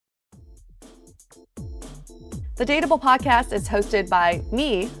The Dateable podcast is hosted by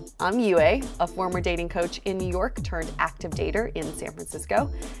me. I'm Yue, a former dating coach in New York turned active dater in San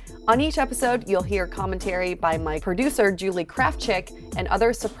Francisco. On each episode, you'll hear commentary by my producer, Julie Krafchick, and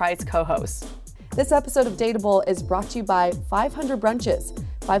other surprise co-hosts. This episode of Dateable is brought to you by 500 Brunches.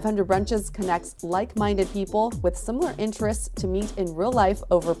 500 Brunches connects like-minded people with similar interests to meet in real life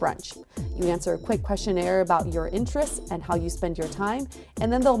over brunch. You answer a quick questionnaire about your interests and how you spend your time,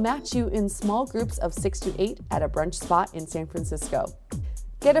 and then they'll match you in small groups of 6 to 8 at a brunch spot in San Francisco.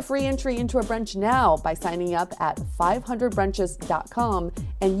 Get a free entry into a brunch now by signing up at 500brunches.com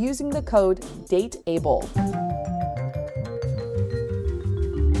and using the code DATEABLE.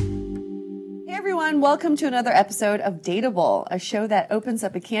 Hey everyone, welcome to another episode of Dateable, a show that opens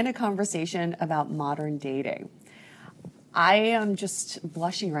up a candid conversation about modern dating. I am just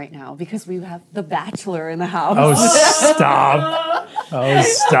blushing right now because we have the Bachelor in the house. Oh, stop. Oh,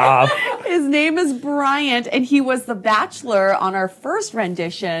 stop. His name is Bryant, and he was the Bachelor on our first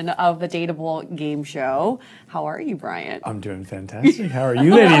rendition of the Dateable game show. How are you, Bryant? I'm doing fantastic. How are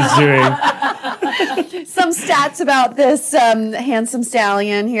you ladies doing? Some stats about this handsome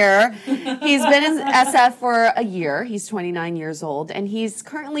stallion here. He's been in SF for a year. He's 29 years old, and he's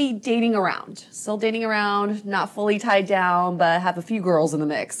currently dating around. Still dating around, not fully tied down, but have a few girls in the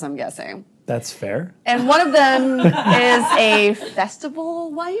mix, I'm guessing. That's fair. And one of them is a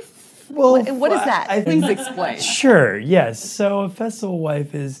festival wife? Well, what is that? Please explain. Sure, yes. So a festival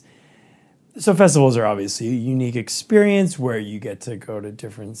wife is... So festivals are obviously a unique experience where you get to go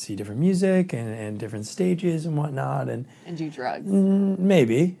to see different music and different stages and whatnot. And do drugs.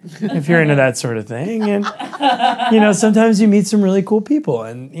 Maybe, if you're into that sort of thing. And, sometimes you meet some really cool people.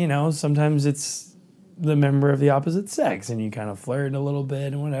 And, sometimes it's the member of the opposite sex and you kind of flirt a little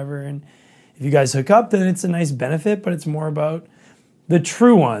bit and whatever. And if you guys hook up, then it's a nice benefit, but it's more about the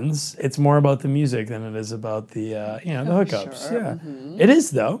true ones. It's more about the music than it is about the, the hookups. Sure. Yeah, Mm-hmm. It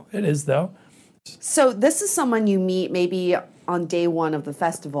is though. So this is someone you meet maybe on day one of the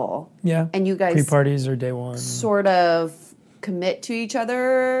festival. Yeah. And you guys pre-parties or day one. Sort of commit to each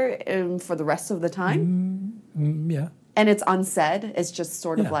other for the rest of the time. Yeah. And it's unsaid. It's just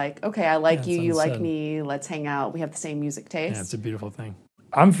sort of like, okay, I like you, you like unsaid. me, let's hang out. We have the same music taste. Yeah, it's a beautiful thing.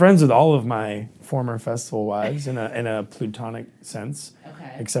 I'm friends with all of my former festival wives in a platonic sense,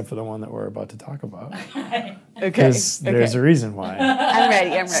 except for the one that we're about to talk about. Because there's a reason why. I'm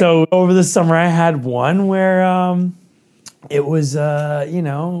ready. So over the summer, I had one where it was, it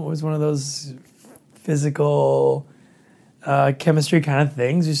was one of those physical chemistry kind of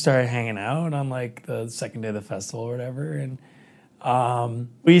things. We started hanging out on like the second day of the festival or whatever, and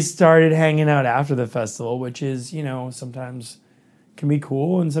we started hanging out after the festival, which is, sometimes can be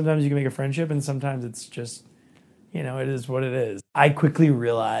cool, and sometimes you can make a friendship, and sometimes it's just, it is what it is. I quickly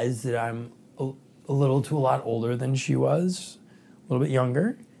realized that I'm a lot older than she was, a little bit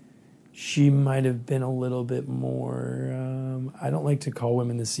younger. She might have been a little bit more, I don't like to call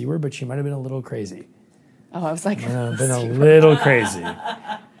women the C word, but she might have been a little crazy. Oh, I was like... been a little crazy.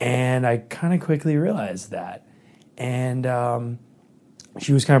 And I kind of quickly realized that. And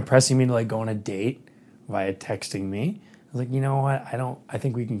she was kind of pressing me to like go on a date via texting me. I was like, you know what, I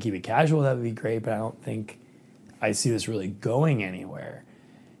think we can keep it casual, that would be great, but I don't think I see this really going anywhere.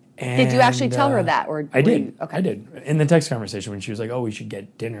 And, did you actually tell her that? Or I did. Okay. I did. In the text conversation when she was like, oh, we should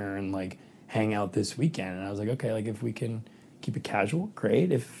get dinner and like hang out this weekend. And I was like, okay, like if we can keep it casual,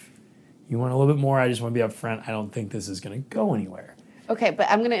 great. If you want a little bit more, I just want to be upfront. I don't think this is going to go anywhere. Okay, but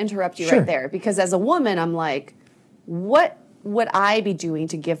I'm going to interrupt you Sure. right there, because as a woman, I'm like, what would I be doing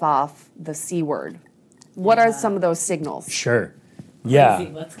to give off the C word? What are some of those signals? Sure.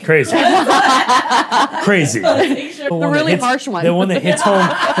 Yeah. Crazy. Crazy. The really harsh one. The one that hits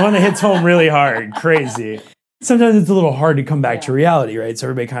home really hard. Crazy. Sometimes it's a little hard to come back to reality, right? So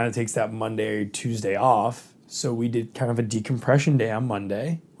everybody kind of takes that Monday or Tuesday off. So we did kind of a decompression day on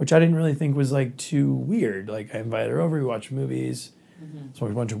Monday, which I didn't really think was like too weird. Like I invited her over, we watched movies,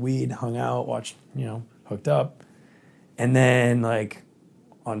 smoked a bunch of weed, hung out, watched, hooked up. And then like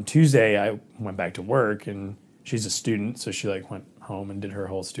on Tuesday, I went back to work, and she's a student, so she like went home and did her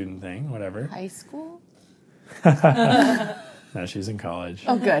whole student thing, whatever. High school? No, she's in college.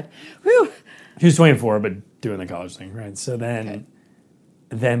 Oh, good. Whew. She was 24, but doing the college thing, right? So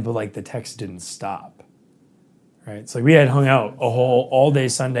but like the text didn't stop, right? So like we had hung out all day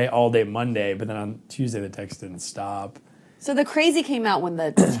Sunday, all day Monday, but then on Tuesday the text didn't stop. So the crazy came out when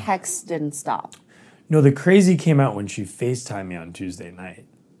the text didn't stop. No, the crazy came out when she FaceTimed me on Tuesday night.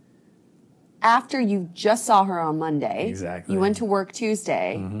 After you just saw her on Monday. Exactly. You went to work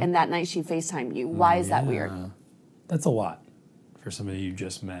Tuesday, and that night she FaceTimed you. Why is that weird? That's a lot for somebody you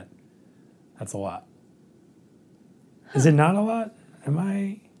just met. That's a lot. Is it not a lot? Am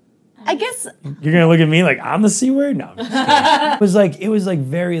I? I guess. You're gonna look at me like I'm the C word? No. I'm just kidding. It was like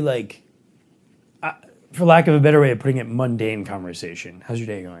very like, for lack of a better way of putting it, mundane conversation. How's your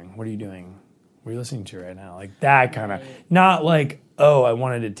day going? What are you doing? What are you listening to right now? Like that kind of, not like, oh, I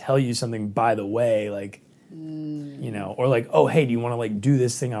wanted to tell you something by the way, like, you know, or like, oh, hey, do you want to like do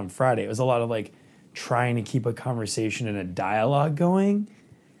this thing on Friday? It was a lot of like trying to keep a conversation and a dialogue going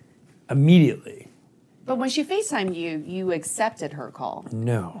immediately. But when she FaceTimed you, you accepted her call.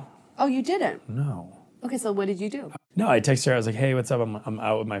 No. Oh, you didn't? No. Okay, so what did you do? No, I texted her. I was like, hey, what's up? I'm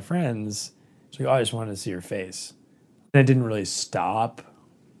out with my friends. She's like, oh, I just wanted to see your face. And it didn't really stop.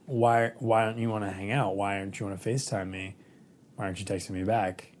 Why don't you want to hang out? Why aren't you want to FaceTime me? Why aren't you texting me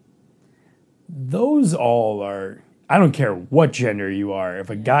back? Those all are, I don't care what gender you are. If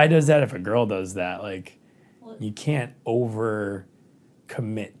a guy does that, if a girl does that, like, you can't over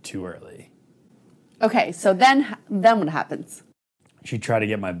commit too early. Okay, so then what happens? She tried to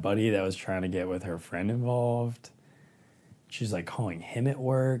get my buddy that was trying to get with her friend involved. She's like calling him at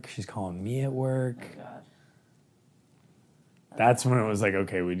work. She's calling me at work. Oh, God. That's when it was like,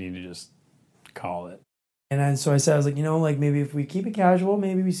 okay, we need to just call it. And so I said, I was like, you know, like maybe if we keep it casual,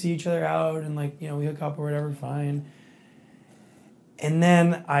 maybe we see each other out and like, you know, we hook up or whatever, fine. And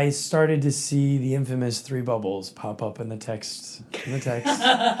then I started to see the infamous 3 bubbles pop up in the text.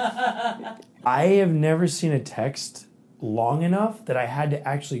 I have never seen a text long enough that I had to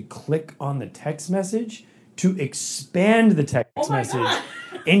actually click on the text message to expand the text message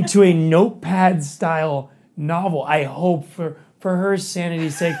into a notepad style novel. I hope for her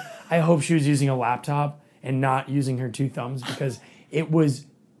sanity's sake, I hope she was using a laptop and not using her 2 thumbs, because it was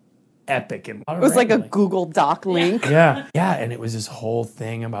epic. And It was like a Google Doc link. Yeah, and it was this whole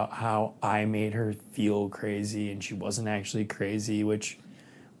thing about how I made her feel crazy and she wasn't actually crazy, which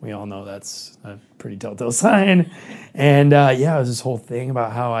we all know that's a pretty telltale sign. And it was this whole thing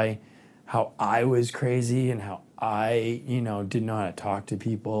about how I was crazy and how I, you know, didn't know how to talk to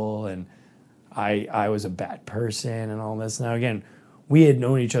people and I was a bad person and all this. Now again, we had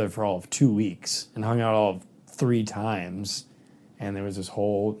known each other for all of 2 weeks and hung out all of 3 times. And there was this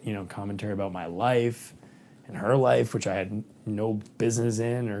whole, you know, commentary about my life and her life, which I had no business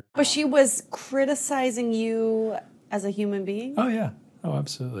in. But she was criticizing you as a human being? Oh, yeah. Oh,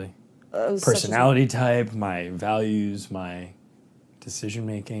 absolutely. Personality type, my values, my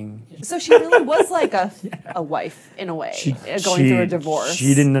decision-making. So she really was like a wife, in a way, going through a divorce.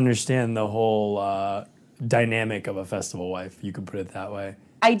 She didn't understand the whole dynamic of a festival wife, you could put it that way.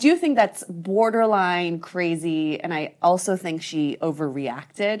 I do think that's borderline crazy, and I also think she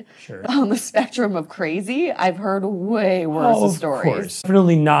overreacted. Sure. On the spectrum of crazy, I've heard way worse stories. Of course.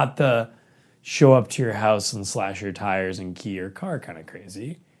 Definitely not the show up to your house and slash your tires and key your car kind of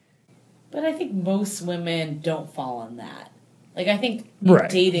crazy. But I think most women don't fall on that. Like, I think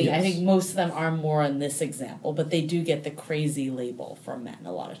dating, yes. I think most of them are more on this example, but they do get the crazy label from men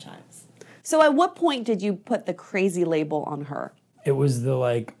a lot of times. So at what point did you put the crazy label on her? It was the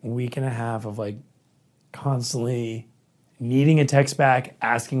like week and a half of like constantly needing a text back,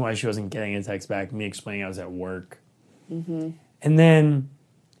 asking why she wasn't getting a text back, me explaining I was at work. Mm-hmm. And then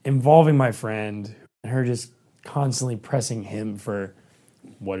involving my friend and her just constantly pressing him for,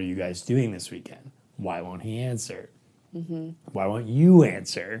 what are you guys doing this weekend? Why won't he answer? Mm-hmm. Why won't you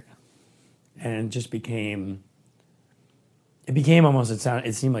answer? And it just became almost,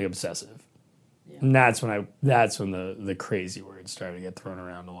 it seemed like obsessive. And that's when the crazy words started to get thrown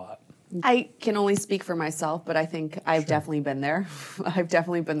around a lot. I can only speak for myself, but I think I've definitely been there. I've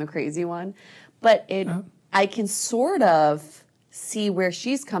definitely been the crazy one. But I can sort of see where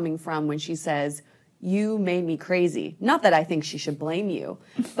she's coming from when she says, you made me crazy. Not that I think she should blame you,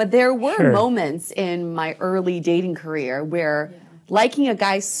 but there were moments in my early dating career where liking a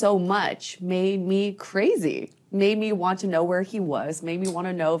guy so much made me crazy. Made me want to know where he was, made me want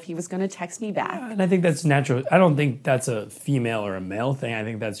to know if he was going to text me back. Yeah, and I think that's natural. I don't think that's a female or a male thing. I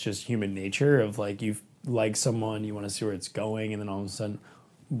think that's just human nature of like you like someone, you want to see where it's going, and then all of a sudden,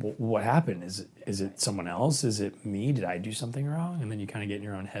 what happened? Is it someone else? Is it me? Did I do something wrong? And then you kind of get in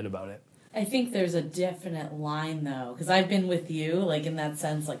your own head about it. I think there's a definite line, though, because I've been with you, like in that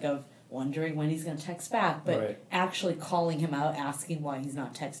sense, like of wondering when he's going to text back, but actually calling him out, asking why he's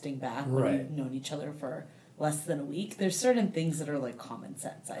not texting back when we've known each other for less than a week. There's certain things that are like common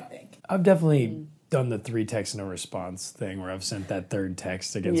sense, I think. I've definitely done the 3 text no response thing where I've sent that 3rd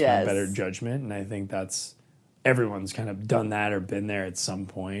text against my better judgment, and I think that's everyone's kind of done that or been there at some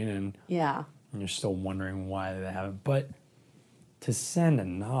point, and you're still wondering why they haven't. But to send a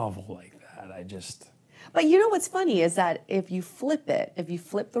novel like that, I just But you know what's funny is that if you flip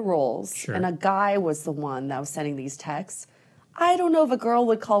the roles, Sure. and a guy was the one that was sending these texts, I don't know if a girl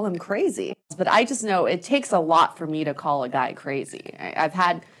would call him crazy. But I just know it takes a lot for me to call a guy crazy. I've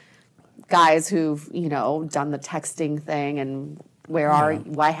had guys who've, done the texting thing and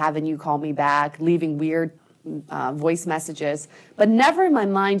why haven't you called me back, leaving weird voice messages. But never in my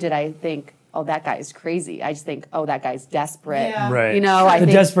mind did I think, oh, that guy is crazy. I just think, oh, that guy's desperate. Yeah. Right. I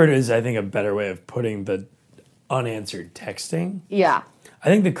think desperate is, I think, a better way of putting the unanswered texting. Yeah. I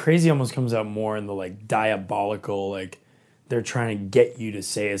think the crazy almost comes out more in the like diabolical, like they're trying to get you to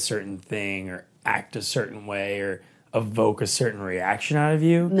say a certain thing or act a certain way or evoke a certain reaction out of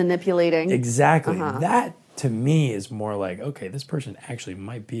you. Manipulating. Exactly. That to me is more like, okay, this person actually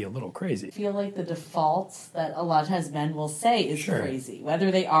might be a little crazy. I feel like the default that a lot of times men will say is Sure. crazy. Whether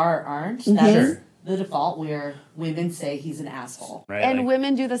they are or aren't, that's the default where women say he's an asshole. Right? And Like,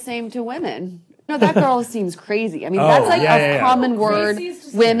 women do the same to women. That girl seems crazy. I mean, that's like a common word. Crazy is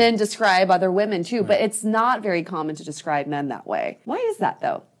just Women describe other women too, but it's not very common to describe men that way. Why is that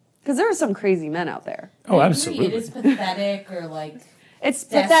though? Because there are some crazy men out there. oh, I agree. absolutely. It is pathetic or like, It's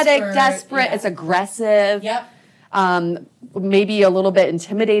Desperate, pathetic, desperate, yeah. it's aggressive. yep. Maybe a little bit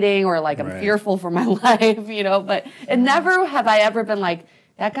intimidating or like I'm Right. fearful for my life, but it never have I ever been like,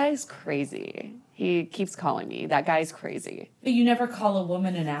 that guy's crazy. He keeps calling me. That guy's crazy. But you never call a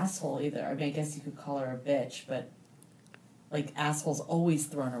woman an asshole either. I mean, I guess you could call her a bitch, but like asshole's always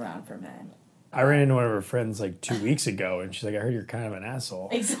thrown around for men. I ran into one of her friends like 2 weeks ago, and she's like, I heard you're kind of an asshole.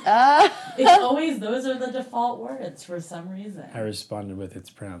 It's always, those are the default words for some reason. I responded with, it's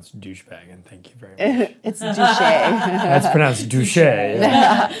pronounced douchebag, and thank you very much. It's douche. That's pronounced douche.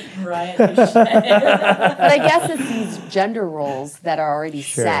 Yeah. Right? But I guess it's these gender roles that are already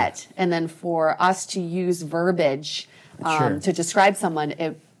Sure. set. And then for us to use verbiage Sure. to describe someone,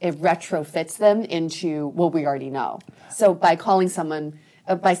 it retrofits them into what we already know. So by calling someone,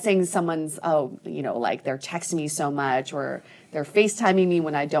 by saying someone's, like they're texting me so much or they're FaceTiming me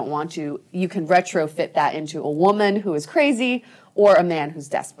when I don't want to, you can retrofit that into a woman who is crazy or a man who's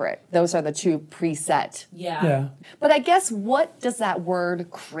desperate. Those are the two preset. Yeah. But I guess what does that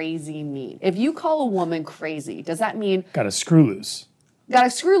word crazy mean? If you call a woman crazy, does that mean Got a screw loose. got a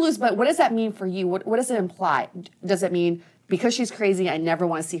screw loose? But what does that mean for you? What does it imply? Does it mean because she's crazy, I never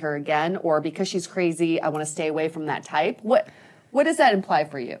want to see her again? Or because she's crazy, I want to stay away from that type? What does that imply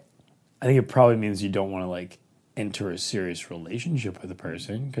for you? I think it probably means you don't want to like enter a serious relationship with a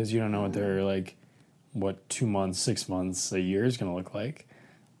person because you don't know what they're like, what 2 months, 6 months, a year is going to look like.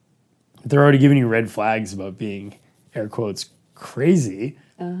 If they're already giving you red flags about being, air quotes, crazy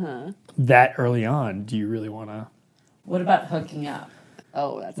that early on. Do you really want to? What about hooking up?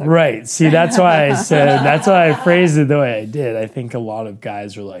 Oh, that's okay. Right. See, that's why I phrased it the way I did. I think a lot of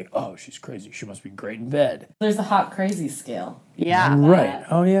guys are like, oh, she's crazy. She must be great in bed. There's a hot crazy scale. Yeah. Right.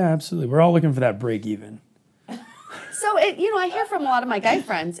 Oh, yeah, absolutely. We're all looking for that break even. So, I hear from a lot of my guy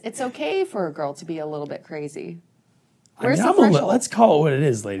friends, it's okay for a girl to be a little bit crazy. Where's the threshold? Let's call it what it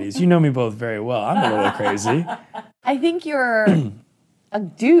is, ladies. You know me both very well. I'm a little crazy. I think you're a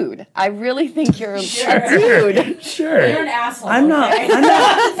dude. I really think you're a Sure. dude. Sure. You're an asshole. I'm not.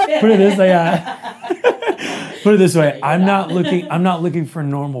 Put it this way. I'm not looking for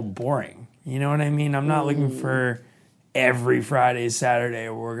normal boring. You know what I mean? I'm not looking for every Friday, Saturday,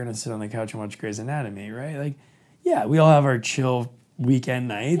 where we're gonna sit on the couch and watch Grey's Anatomy, right? Like, yeah, we all have our chill weekend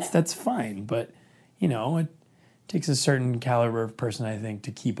nights. That's fine, but it takes a certain caliber of person, I think,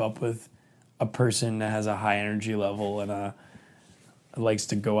 to keep up with a person that has a high energy level and likes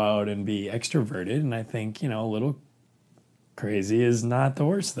to go out and be extroverted. And I think a little crazy is not the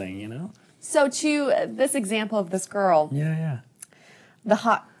worst thing. So to this example of this girl, Yeah. the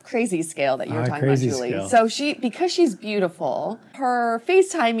hot crazy scale that you were Hot talking about, crazy Julie. scale. So because she's beautiful, her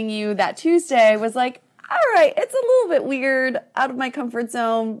FaceTiming you that Tuesday was like, all right, it's a little bit weird, out of my comfort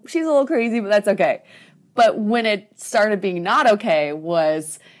zone. She's a little crazy, but that's okay. But when it started being not okay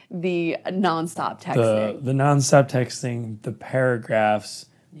was the nonstop texting. The nonstop texting, the paragraphs,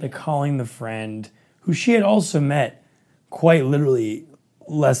 the calling the friend, who she had also met quite literally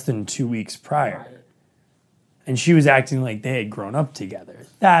less than 2 weeks prior. And she was acting like they had grown up together.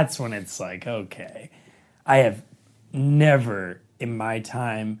 That's when it's like, okay, I have never in my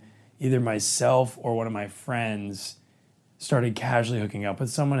time, either myself or one of my friends started casually hooking up with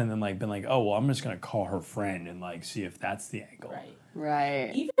someone and then been like, oh, well, I'm just going to call her friend and see if that's the angle.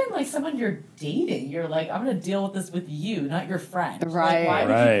 Right. Even someone you're dating, you're like, I'm going to deal with this with you, not your friend. Right. Why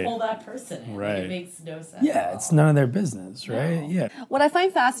would Right. you pull that person in? Right. It makes no sense. Yeah, it's none of their business, right? No. Yeah. What I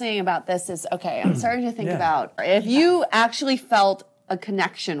find fascinating about this is, okay, I'm starting to think Yeah. about if you actually felt a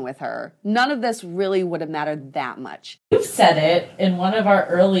connection with her, none of this really would have mattered that much. You've said it in one of our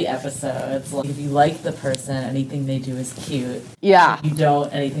early episodes. Like, if you like the person, anything they do is cute. Yeah. If you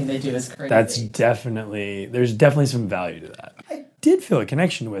don't, anything they do is crazy. There's definitely some value to that. I did feel a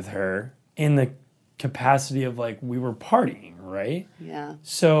connection with her in the capacity of like we were partying, right? Yeah.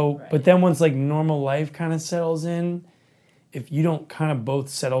 So, but then once like normal life kind of settles in, if you don't kind of both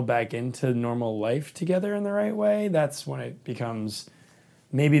settle back into normal life together in the right way, that's when it becomes,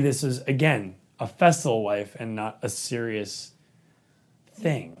 maybe this is, again, a festival life and not a serious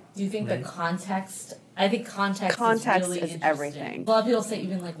thing. Do you think the context? I think context really is everything. A lot of people say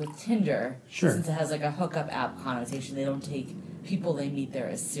even like with Tinder, Sure. since it has like a hookup app connotation, they don't take people they meet there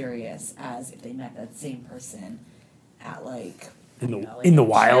as serious as if they met that same person at like In the wild. In the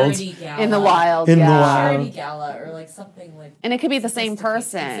wild, In the yeah. wild. Charity gala or like something like. And it could be the same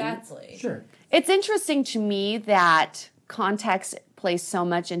person. Exactly. Sure. It's interesting to me that context plays so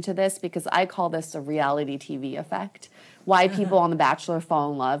much into this because I call this a reality TV effect. Why people on The Bachelor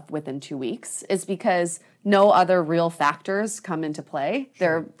fall in love within 2 weeks is because no other real factors come into play.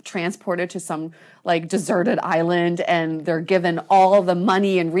 They're transported to some like deserted island and they're given all the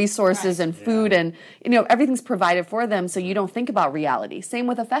money and resources and food and everything's provided for them, so you don't think about reality. Same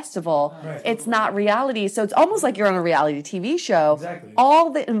with a festival. It's not reality, so it's almost like you're on a reality TV show. Exactly.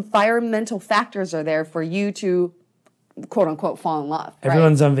 All the environmental factors are there for you to quote unquote fall in love.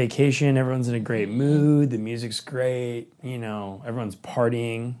 Everyone's on vacation, everyone's in a great mood, the music's great, everyone's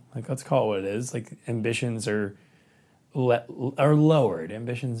partying. Like, let's call it what it is. Like, ambitions are lowered.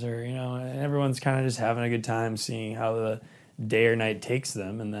 Ambitions are, and everyone's kind of just having a good time, seeing how the day or night takes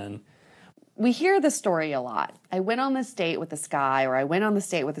them, and then we hear this story a lot. I went on this date with this guy, or I went on this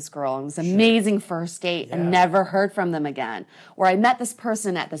date with this girl, and it was an amazing first date and never heard from them again. Or I met this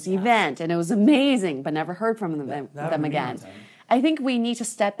person at this event and it was amazing, but never heard from them again. I think we need to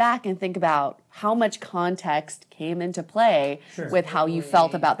step back and think about how much context came into play with how you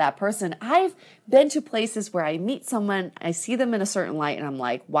felt about that person. I've been to places where I meet someone, I see them in a certain light, and I'm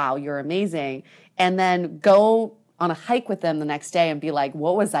like, wow, you're amazing. And then go on a hike with them the next day and be like,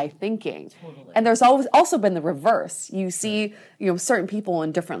 what was I thinking? Totally. And there's always also been the reverse. You see, certain people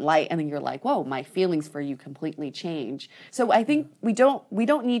in different light, and then you're like, whoa, my feelings for you completely change. So I think we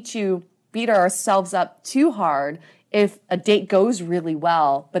don't need to beat ourselves up too hard if a date goes really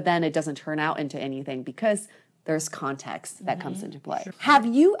well, but then it doesn't turn out into anything because there's context that comes into play. Sure. Have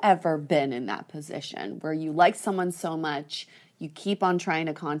you ever been in that position where you like someone so much, you keep on trying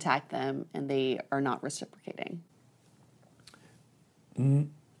to contact them and they are not reciprocating?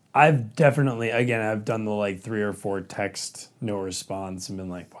 I've definitely, I've done the 3 or 4 text, no response, and been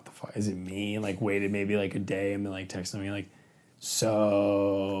like, what the fuck, is it me? And waited maybe a day and been texting me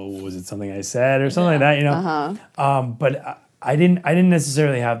so was it something I said or something like that, But I didn't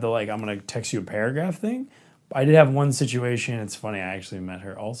necessarily have the I'm gonna text you a paragraph thing. I did have one situation. It's funny, I actually met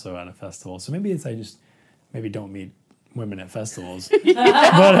her also at a festival. So maybe I just don't meet women at festivals. But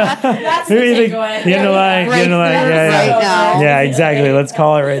that's the takeaway. Yeah, exactly. Let's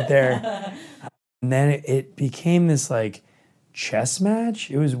call it right there. And then it became this chess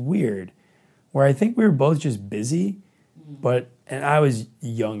match. It was weird, where I think we were both just busy, and I was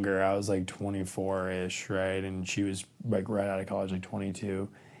younger. I was 24-ish, right? And she was right out of college, 22.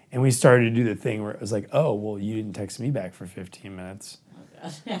 And we started to do the thing where it was oh, well, you didn't text me back for 15 minutes. Oh,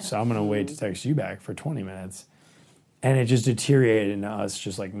 God. So I'm going to wait to text you back for 20 minutes. And it just deteriorated into us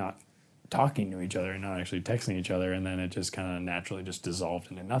just not talking to each other and not actually texting each other. And then it just kind of naturally just dissolved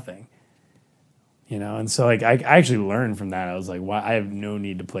into nothing. And so I actually learned from that. I was like, why? I have no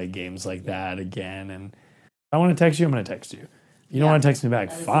need to play games like that again. And if I want to text you, I'm going to text you. You don't want to text me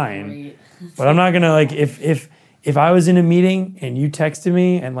back, fine. But I'm not going to if I was in a meeting and you texted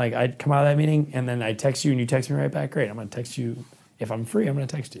me and I'd come out of that meeting and then I text you and you text me right back, great. I'm going to text you. If I'm free, I'm going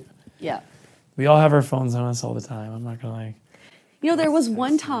to text you. Yeah. We all have our phones on us all the time. I'm not going to there was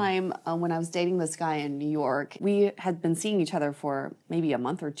one time when I was dating this guy in New York. We had been seeing each other for maybe a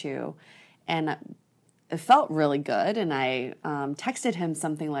month or two, and it felt really good. And I texted him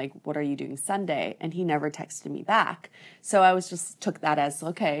something like, what are you doing Sunday? And he never texted me back. So I took that as,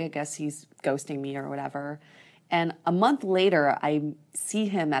 okay, I guess he's ghosting me or whatever. And a month later, I see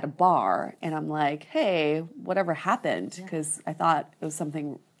him at a bar, and I'm like, hey, whatever happened? Because I thought it was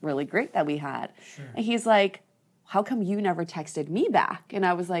something really great that we had. Sure. And he's like, how come you never texted me back? And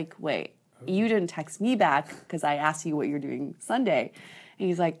I was like, wait, you didn't text me back because I asked you what you're doing Sunday. And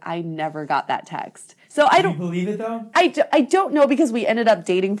he's like, I never got that text. So I don't believe it though. I don't know, because we ended up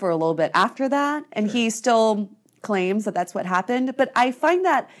dating for a little bit after that, and he still claims that that's what happened, but I find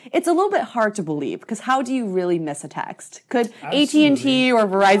that it's a little bit hard to believe because how do you really miss a text? Could AT&T or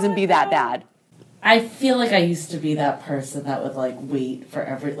Verizon be that bad? I feel like I used to be that person that would like wait for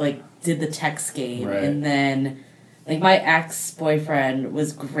did the text game, and then like my ex-boyfriend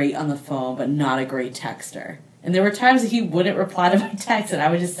was great on the phone but not a great texter. And there were times that he wouldn't reply to my text and I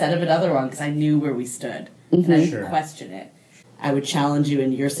would just send him another one because I knew where we stood. And I didn't question it. I would challenge you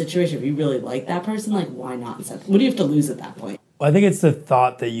in your situation. If you really like that person, like, why not? What do you have to lose at that point? Well, I think it's the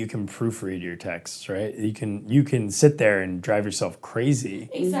thought that you can proofread your texts, right? You can sit there and drive yourself crazy.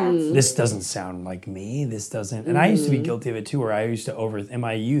 Exactly. This doesn't sound like me. This doesn't. And I used to be guilty of it too, where I used to in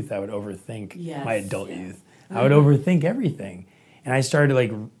my youth, I would overthink my adult youth. I would overthink everything. And I started to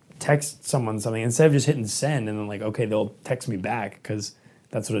like text someone something instead of just hitting send and then like, okay, they'll text me back because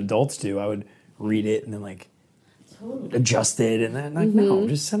that's what adults do. I would read it and then like adjust it and then like, no,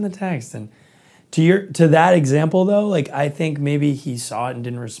 just send the text. And to that example though, like I think maybe he saw it and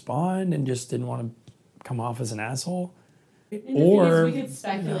didn't respond and just didn't want to come off as an asshole. Or we could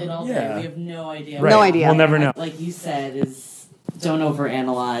speculate all day. We have no idea. Right. No idea. We'll never know. Like you said, is don't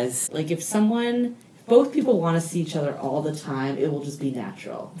overanalyze. Like if both people want to see each other all the time, it will just be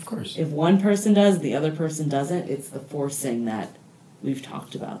natural. Of course. If one person does, the other person doesn't, it's the forcing that we've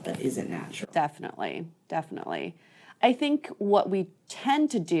talked about that isn't natural. Definitely. I think what we tend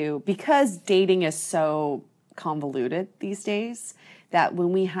to do, because dating is so convoluted these days, that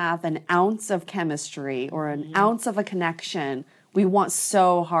when we have an ounce of chemistry or an ounce of a connection, we want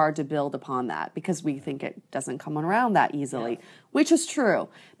so hard to build upon that because we think it doesn't come around that easily, which is true.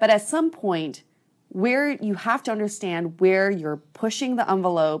 But at some point, where you have to understand where you're pushing the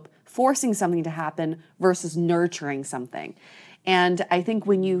envelope, forcing something to happen versus nurturing something. And I think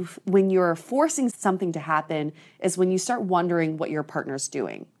when you're forcing something to happen is when you start wondering what your partner's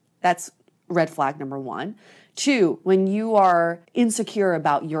doing. That's red flag number 1. 2, when you are insecure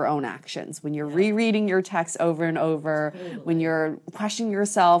about your own actions, when you're rereading your text over and over, when you're questioning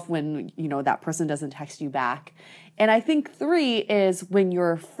yourself when that person doesn't text you back. And I think 3 is when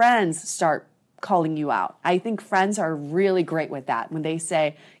your friends start calling you out. I think friends are really great with that when they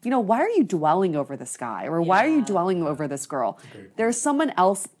say, why are you dwelling over this guy? Or why are you dwelling over this girl? There's someone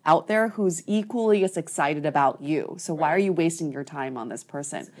else out there who's equally as excited about you. So why are you wasting your time on this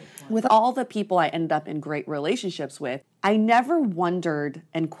person? With all the people I ended up in great relationships with, I never wondered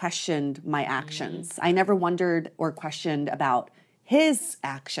and questioned my actions. I never wondered or questioned about his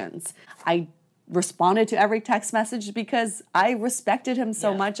actions. I responded to every text message because I respected him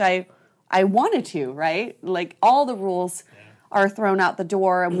so much. I wanted to, right? Like all the rules are thrown out the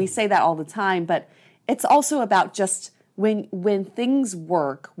door and we say that all the time, but it's also about just when things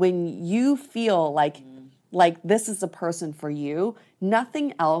work, when you feel like this is the person for you,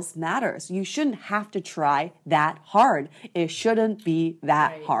 nothing else matters. You shouldn't have to try that hard. It shouldn't be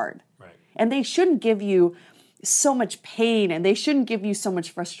that hard. Right. And they shouldn't give you so much pain and they shouldn't give you so much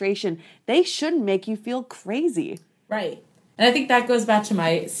frustration. They shouldn't make you feel crazy. Right. And I think that goes back to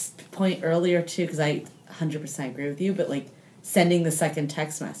my point earlier, too, because I 100% agree with you, but, like, sending the second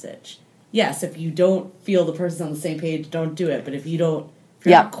text message. Yes, if you don't feel the person's on the same page, don't do it. But if you're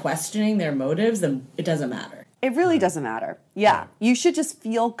not questioning their motives, then it doesn't matter. It really doesn't matter. Yeah. You should just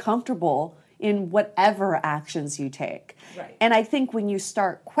feel comfortable in whatever actions you take. Right. And I think when you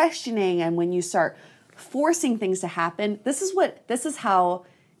start questioning and when you start forcing things to happen, this is how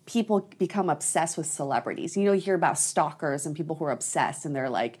people become obsessed with celebrities. You hear about stalkers and people who are obsessed and they're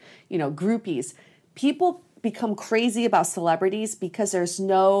like, groupies. People become crazy about celebrities because there's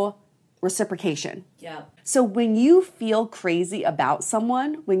no reciprocation. Yeah. So when you feel crazy about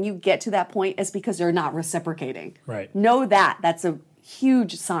someone, when you get to that point, it's because they're not reciprocating. Right. Know that. That's a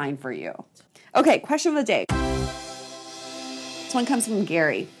huge sign for you. Okay, question of the day. This one comes from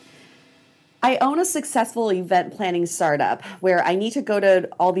Gary. I own a successful event planning startup where I need to go to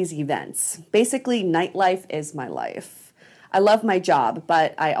all these events. Basically, nightlife is my life. I love my job,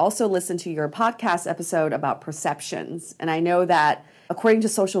 but I also listen to your podcast episode about perceptions. And I know that according to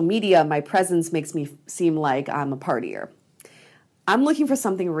social media, my presence makes me seem like I'm a partier. I'm looking for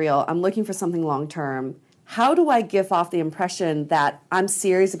something real. I'm looking for something long-term. How do I give off the impression that I'm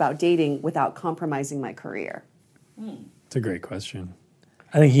serious about dating without compromising my career? It's a great question.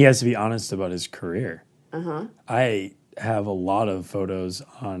 I think he has to be honest about his career. I have a lot of photos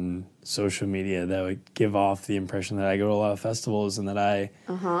on social media that would give off the impression that I go to a lot of festivals and that I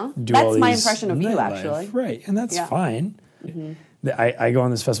do all these. That's my impression of you, actually. Right, and that's fine. I go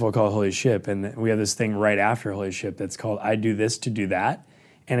on this festival called Holy Ship, and we have this thing right after Holy Ship that's called I Do This to Do That.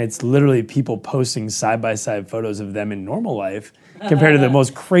 And it's literally people posting side-by-side photos of them in normal life compared to the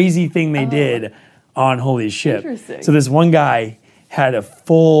most crazy thing they did on Holy Ship. Interesting. So this one guy had a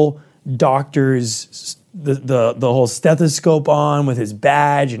full doctor's the whole stethoscope on with his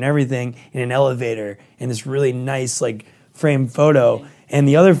badge and everything in an elevator in this really nice like framed photo. And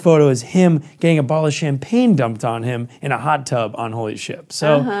the other photo is him getting a bottle of champagne dumped on him in a hot tub on Holy Ship.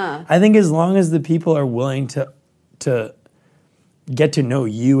 So I think as long as the people are willing to get to know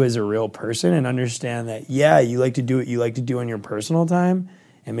you as a real person and understand that, yeah, you like to do what you like to do in your personal time,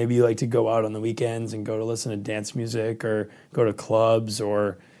 and maybe you like to go out on the weekends and go to listen to dance music or go to clubs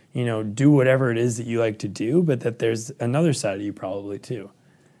or, you know, do whatever it is that you like to do, but that there's another side of you probably too.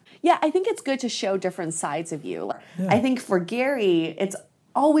 Yeah, I think it's good to show different sides of you. Yeah. I think for Gary, it's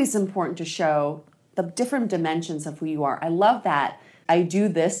always important to show the different dimensions of who you are. I love that. I do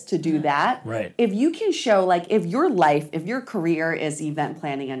this to do that. Right. If you can show, like, if your career is event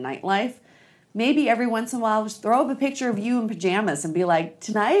planning and nightlife, maybe every once in a while just throw up a picture of you in pajamas and be like,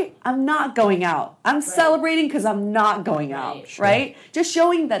 tonight, I'm not going out. I'm celebrating because I'm not going out, right? Just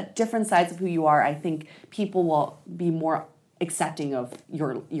showing that different sides of who you are, I think people will be more accepting of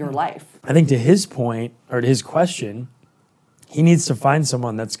your life. I think to his point, or to his question, he needs to find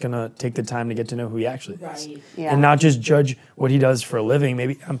someone that's going to take the time to get to know who he actually is. Yeah. And not just judge what he does for a living.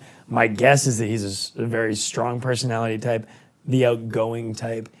 Maybe my guess is that he's a very strong personality type, the outgoing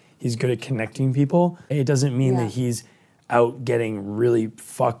type. He's good at connecting people. It doesn't mean that he's out getting really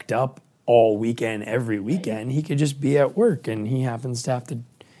fucked up all weekend, every weekend. He could just be at work, and he happens to have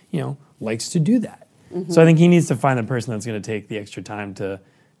to, likes to do that. Mm-hmm. So I think he needs to find the person that's going to take the extra time to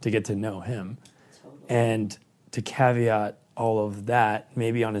get to know him. Totally. And to caveat all of that,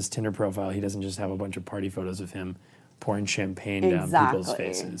 maybe on his Tinder profile, he doesn't just have a bunch of party photos of him pouring champagne down people's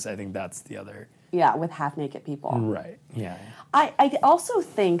faces. I think that's the other... Yeah, with half-naked people. Right, yeah. I also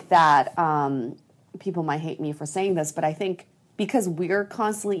think that people might hate me for saying this, but I think because we're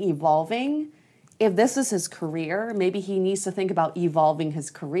constantly evolving, if this is his career, maybe he needs to think about evolving his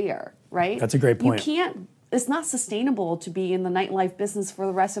career, right? That's a great point. It's not sustainable to be in the nightlife business for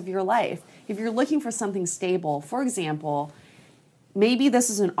the rest of your life. If you're looking for something stable, for example, maybe this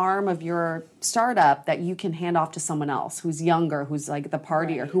is an arm of your startup that you can hand off to someone else who's younger, who's like the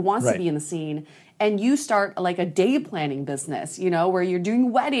partier, who wants to be in the scene. And you start like a day planning business, where you're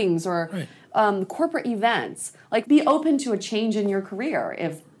doing weddings or corporate events. Like, be open to a change in your career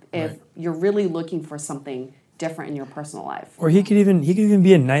if you're really looking for something different in your personal life. Or he could even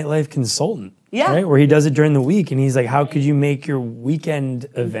be a nightlife consultant. Yeah. Right? Where he does it during the week, and he's like, how could you make your weekend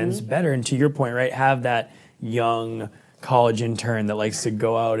events better? And to your point, right, have that young college intern that likes to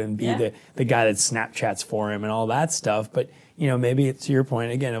go out and be the guy that Snapchats for him and all that stuff. But, maybe it's, to your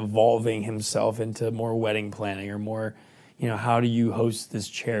point, again, evolving himself into more wedding planning or more, how do you host this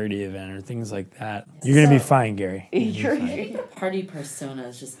charity event or things like that. You're going to be fine, Gary. The party persona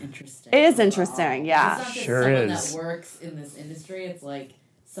is just interesting. It is interesting, yeah. It's not just sure someone is. that works in this industry. It's like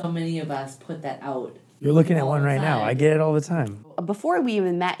so many of us put that out. You're looking at one right now. I get it all the time. Before we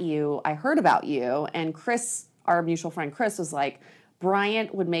even met you, I heard about you, and Chris, our mutual friend Chris, was like,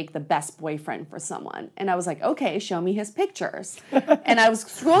 Bryant would make the best boyfriend for someone. And I was like, okay, show me his pictures. And I was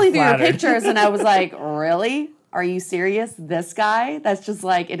scrolling through your pictures, and I was like, really? Are you serious? This guy that's just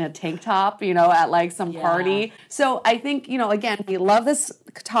like in a tank top, at like some party. So I think, again, we love this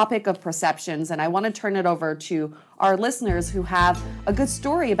topic of perceptions, and I want to turn it over to our listeners who have a good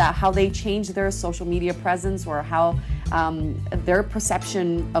story about how they changed their social media presence or how their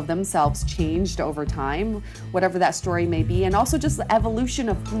perception of themselves changed over time, whatever that story may be, and also just the evolution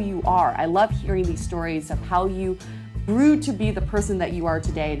of who you are. I love hearing these stories of how you grew to be the person that you are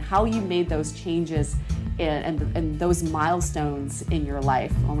today and how you made those changes and those milestones in your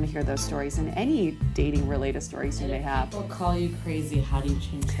life. I want to hear those stories and any dating related stories you may have. People call you crazy. How do you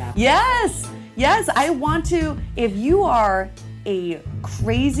change that? Yes. I want to. If you are a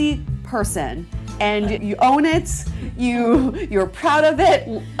crazy person and you own it, you're proud of it,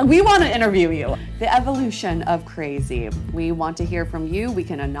 we want to interview you. The evolution of crazy. We want to hear from you. We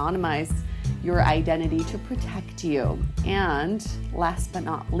can anonymize your identity to protect you. And last but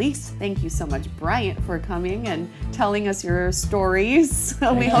not least, thank you so much, Bryant, for coming and telling us your stories.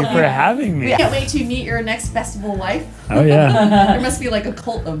 Thank you for having me. We can't wait to meet your next festival wife. Oh, yeah. There must be like a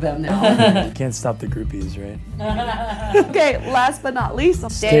cult of them now. Can't stop the groupies, right? Okay, last but not least,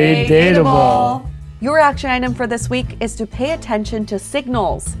 stay dateable. Your action item for this week is to pay attention to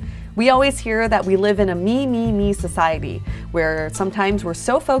signals. We always hear that we live in a me society, where sometimes we're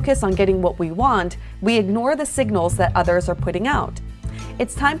so focused on getting what we want, we ignore the signals that others are putting out.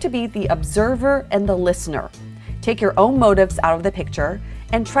 It's time to be the observer and the listener. Take your own motives out of the picture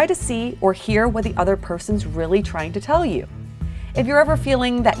and try to see or hear what the other person's really trying to tell you. If you're ever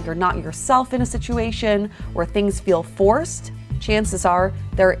feeling that you're not yourself in a situation or things feel forced, chances are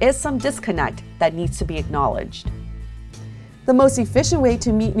there is some disconnect that needs to be acknowledged. The most efficient way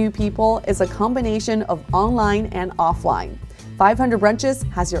to meet new people is a combination of online and offline. 500 Brunches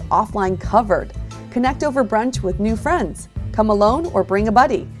has your offline covered. Connect over brunch with new friends. Come alone or bring a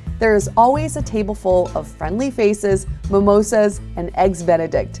buddy. There is always a table full of friendly faces, mimosas, and eggs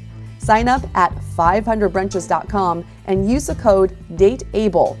Benedict. Sign up at 500brunches.com and use the code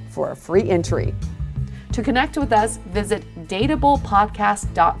DATEABLE for a free entry. To connect with us, visit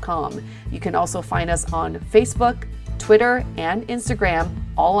dateablepodcast.com. You can also find us on Facebook, Twitter, and Instagram,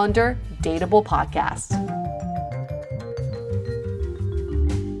 all under Dateable Podcast.